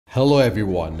Hello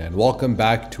everyone and welcome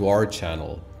back to our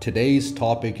channel. Today's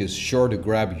topic is sure to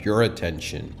grab your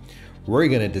attention. We're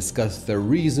going to discuss the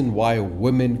reason why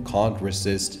women can't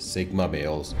resist Sigma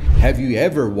males. Have you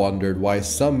ever wondered why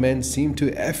some men seem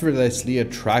to effortlessly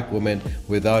attract women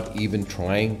without even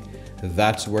trying?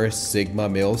 That's where Sigma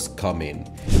males come in.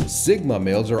 Sigma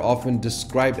males are often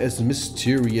described as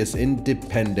mysterious,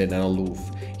 independent, and aloof,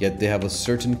 yet they have a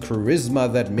certain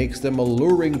charisma that makes them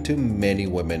alluring to many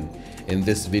women. In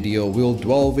this video, we'll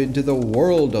delve into the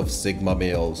world of Sigma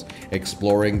males,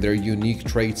 exploring their unique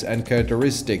traits and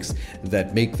characteristics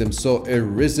that make them so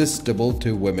irresistible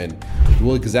to women.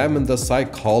 We'll examine the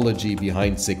psychology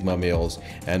behind Sigma males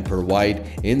and provide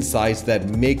insights that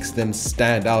makes them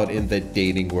stand out in the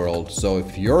dating world. So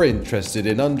if you're interested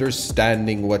in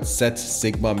understanding what sets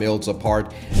Sigma males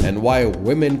apart and why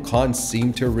women can't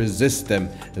seem to resist them,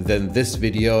 then this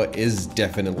video is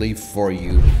definitely for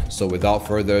you. So without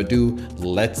further ado,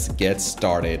 let's get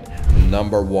started.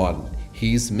 Number 1.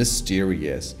 He's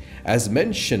mysterious. As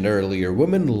mentioned earlier,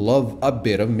 women love a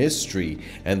bit of mystery,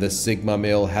 and the Sigma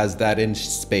male has that in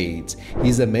spades.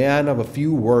 He's a man of a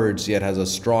few words, yet has a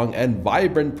strong and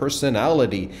vibrant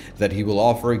personality that he will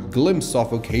offer a glimpse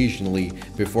of occasionally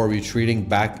before retreating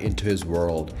back into his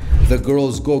world. The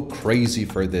girls go crazy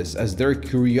for this, as their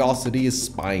curiosity is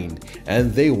spined,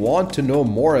 and they want to know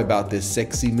more about this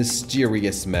sexy,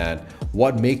 mysterious man.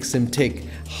 What makes him tick?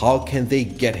 How can they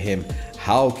get him?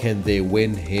 How can they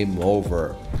win him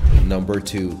over? Number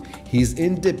 2. He's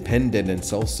independent and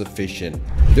self-sufficient.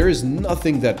 There is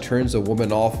nothing that turns a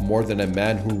woman off more than a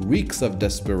man who reeks of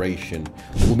desperation.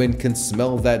 Women can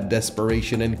smell that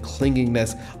desperation and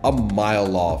clinginess a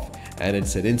mile off, and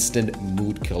it's an instant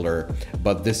mood killer.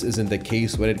 But this isn't the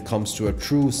case when it comes to a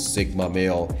true Sigma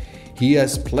male. He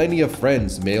has plenty of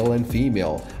friends, male and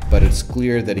female, but it's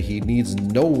clear that he needs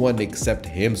no one except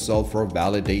himself for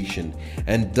validation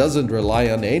and doesn't rely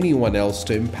on anyone else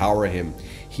to empower him.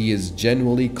 He is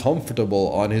genuinely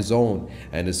comfortable on his own,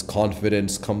 and his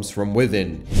confidence comes from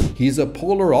within. He's a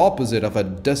polar opposite of a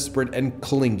desperate and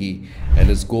clingy, and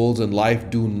his goals in life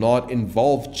do not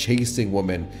involve chasing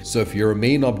women. So if your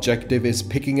main objective is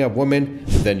picking up women,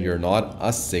 then you're not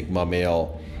a Sigma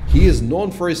male. He is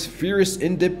known for his fierce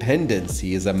independence.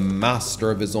 He is a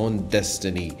master of his own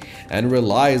destiny and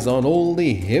relies on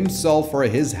only himself for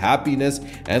his happiness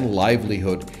and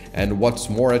livelihood. And what's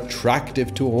more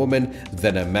attractive to a woman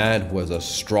than a man who has a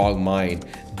strong mind,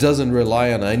 doesn't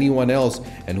rely on anyone else,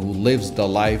 and who lives the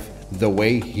life the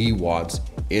way he wants?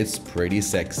 It's pretty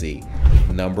sexy.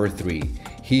 Number 3.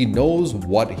 He knows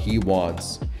what he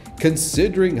wants.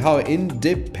 Considering how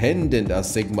independent a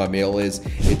Sigma male is,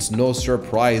 it's no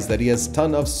surprise that he has a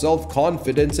ton of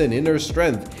self-confidence and inner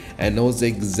strength and knows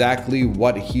exactly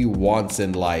what he wants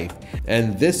in life.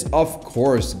 And this, of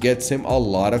course, gets him a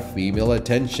lot of female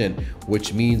attention,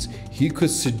 which means he could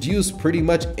seduce pretty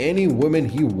much any woman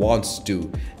he wants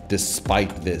to.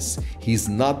 Despite this, he's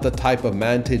not the type of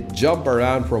man to jump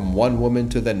around from one woman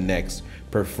to the next,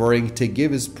 preferring to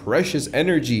give his precious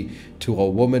energy to a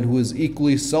woman who is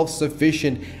equally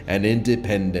self-sufficient and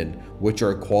independent, which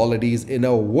are qualities in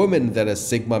a woman that a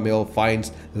Sigma male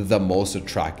finds the most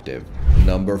attractive.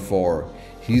 Number 4.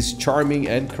 He's charming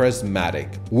and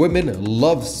charismatic. Women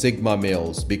love Sigma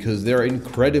males because they're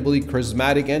incredibly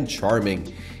charismatic and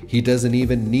charming. He doesn't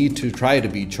even need to try to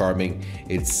be charming.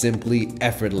 It's simply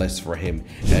effortless for him,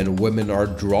 and women are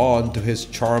drawn to his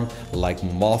charm like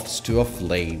moths to a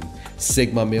flame.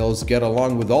 Sigma males get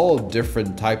along with all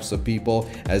different types of people,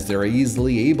 as they're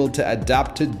easily able to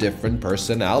adapt to different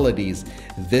personalities.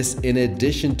 This, in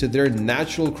addition to their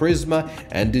natural charisma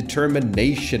and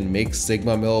determination, makes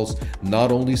Sigma males not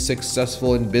only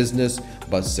successful in business,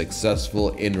 but successful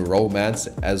in romance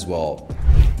as well.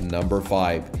 Number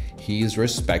 5. He's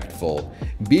respectful.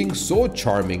 Being so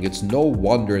charming, it's no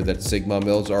wonder that Sigma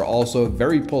males are also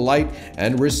very polite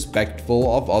and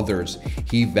respectful of others.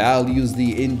 He values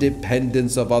the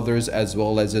independence of others as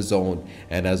well as his own,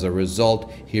 and as a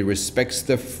result, he respects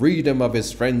the freedom of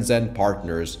his friends and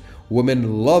partners.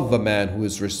 Women love a man who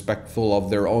is respectful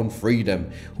of their own freedom,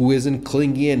 who isn't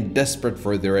clingy and desperate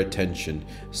for their attention.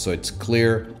 So it's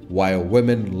clear why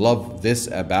women love this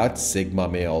about Sigma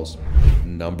males.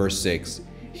 Number 6.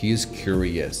 He is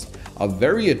curious. A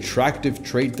very attractive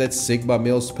trait that Sigma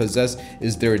males possess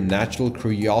is their natural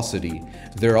curiosity.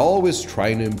 They're always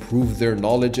trying to improve their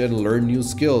knowledge and learn new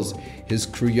skills. His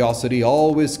curiosity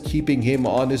always keeping him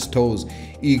on his toes,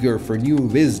 eager for new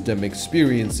wisdom,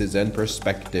 experiences, and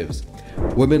perspectives.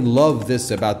 Women love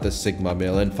this about the Sigma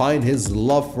male and find his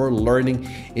love for learning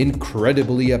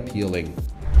incredibly appealing.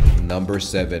 Number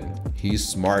 7. He's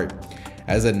smart.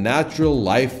 As a natural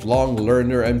lifelong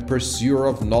learner and pursuer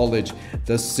of knowledge,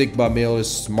 the Sigma male is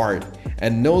smart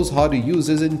and knows how to use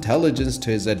his intelligence to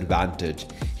his advantage.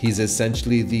 He's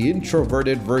essentially the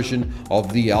introverted version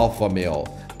of the alpha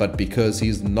male. But because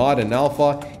he's not an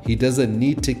alpha, he doesn't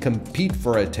need to compete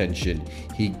for attention.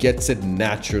 He gets it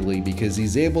naturally because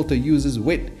he's able to use his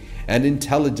wit and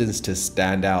intelligence to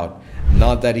stand out.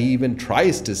 Not that he even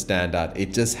tries to stand out,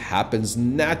 it just happens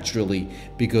naturally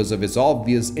because of his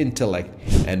obvious intellect,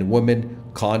 and women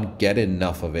can't get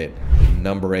enough of it.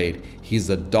 Number 8, he's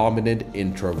a dominant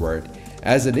introvert.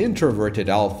 As an introverted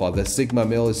alpha, the Sigma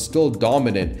male is still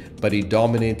dominant, but he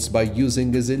dominates by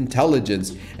using his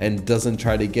intelligence and doesn't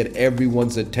try to get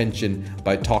everyone's attention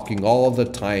by talking all the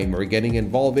time or getting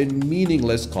involved in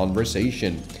meaningless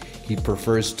conversation. He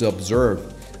prefers to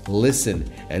observe,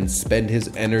 listen, and spend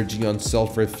his energy on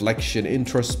self-reflection,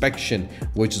 introspection,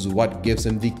 which is what gives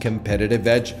him the competitive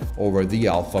edge over the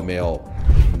alpha male.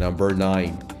 Number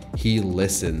 9, he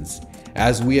listens.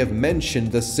 As we have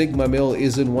mentioned, the Sigma male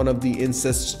isn't one of the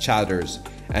incest chatters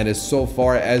and is so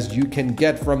far as you can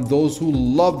get from those who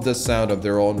love the sound of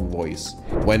their own voice.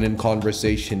 When in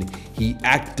conversation, he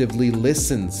actively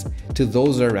listens to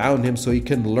those around him so he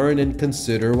can learn and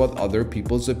consider what other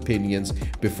people's opinions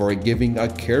before giving a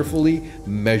carefully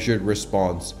measured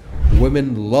response.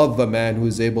 Women love a man who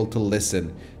is able to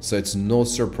listen, so it's no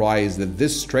surprise that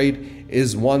this trait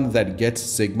is one that gets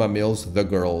Sigma males the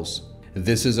girls.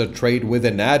 This is a trait with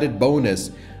an added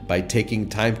bonus. By taking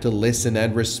time to listen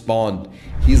and respond,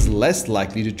 he's less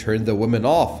likely to turn the woman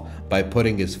off by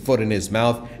putting his foot in his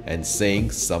mouth and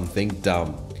saying something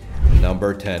dumb.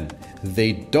 Number 10,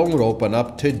 they don't open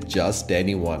up to just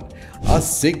anyone. A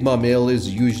Sigma male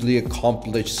is usually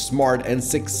accomplished, smart, and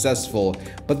successful,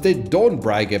 but they don't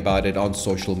brag about it on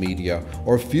social media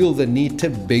or feel the need to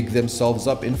big themselves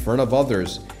up in front of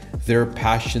others. Their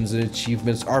passions and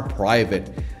achievements are private.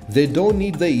 They don't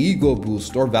need the ego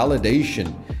boost or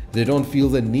validation. They don't feel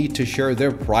the need to share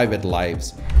their private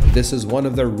lives. This is one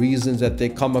of the reasons that they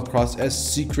come across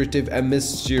as secretive and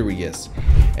mysterious.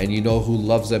 And you know who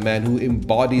loves a man who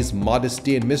embodies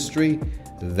modesty and mystery?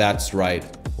 That's right,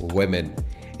 women.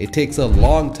 It takes a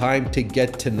long time to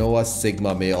get to know a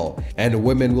Sigma male, and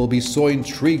women will be so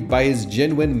intrigued by his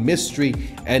genuine mystery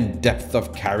and depth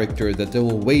of character that they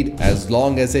will wait as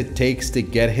long as it takes to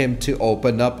get him to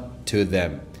open up to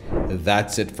them.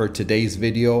 That's it for today's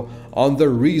video on the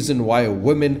reason why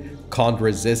women can't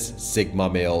resist Sigma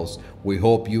males. We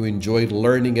hope you enjoyed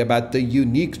learning about the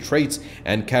unique traits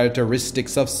and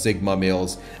characteristics of Sigma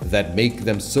males that make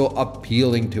them so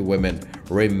appealing to women.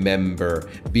 Remember,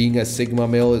 being a Sigma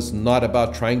male is not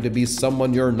about trying to be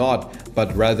someone you're not,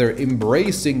 but rather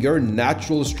embracing your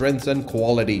natural strengths and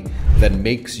quality that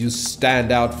makes you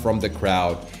stand out from the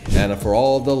crowd. And for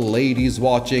all the ladies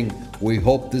watching, we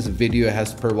hope this video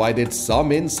has provided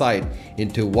some insight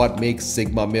into what makes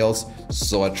Sigma males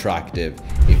so attractive.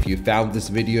 If you found this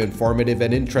video informative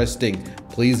and interesting,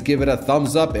 please give it a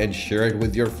thumbs up and share it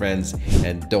with your friends.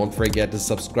 And don't forget to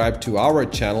subscribe to our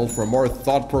channel for more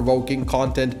thought-provoking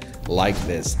content like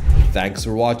this. Thanks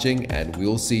for watching, and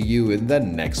we'll see you in the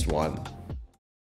next one.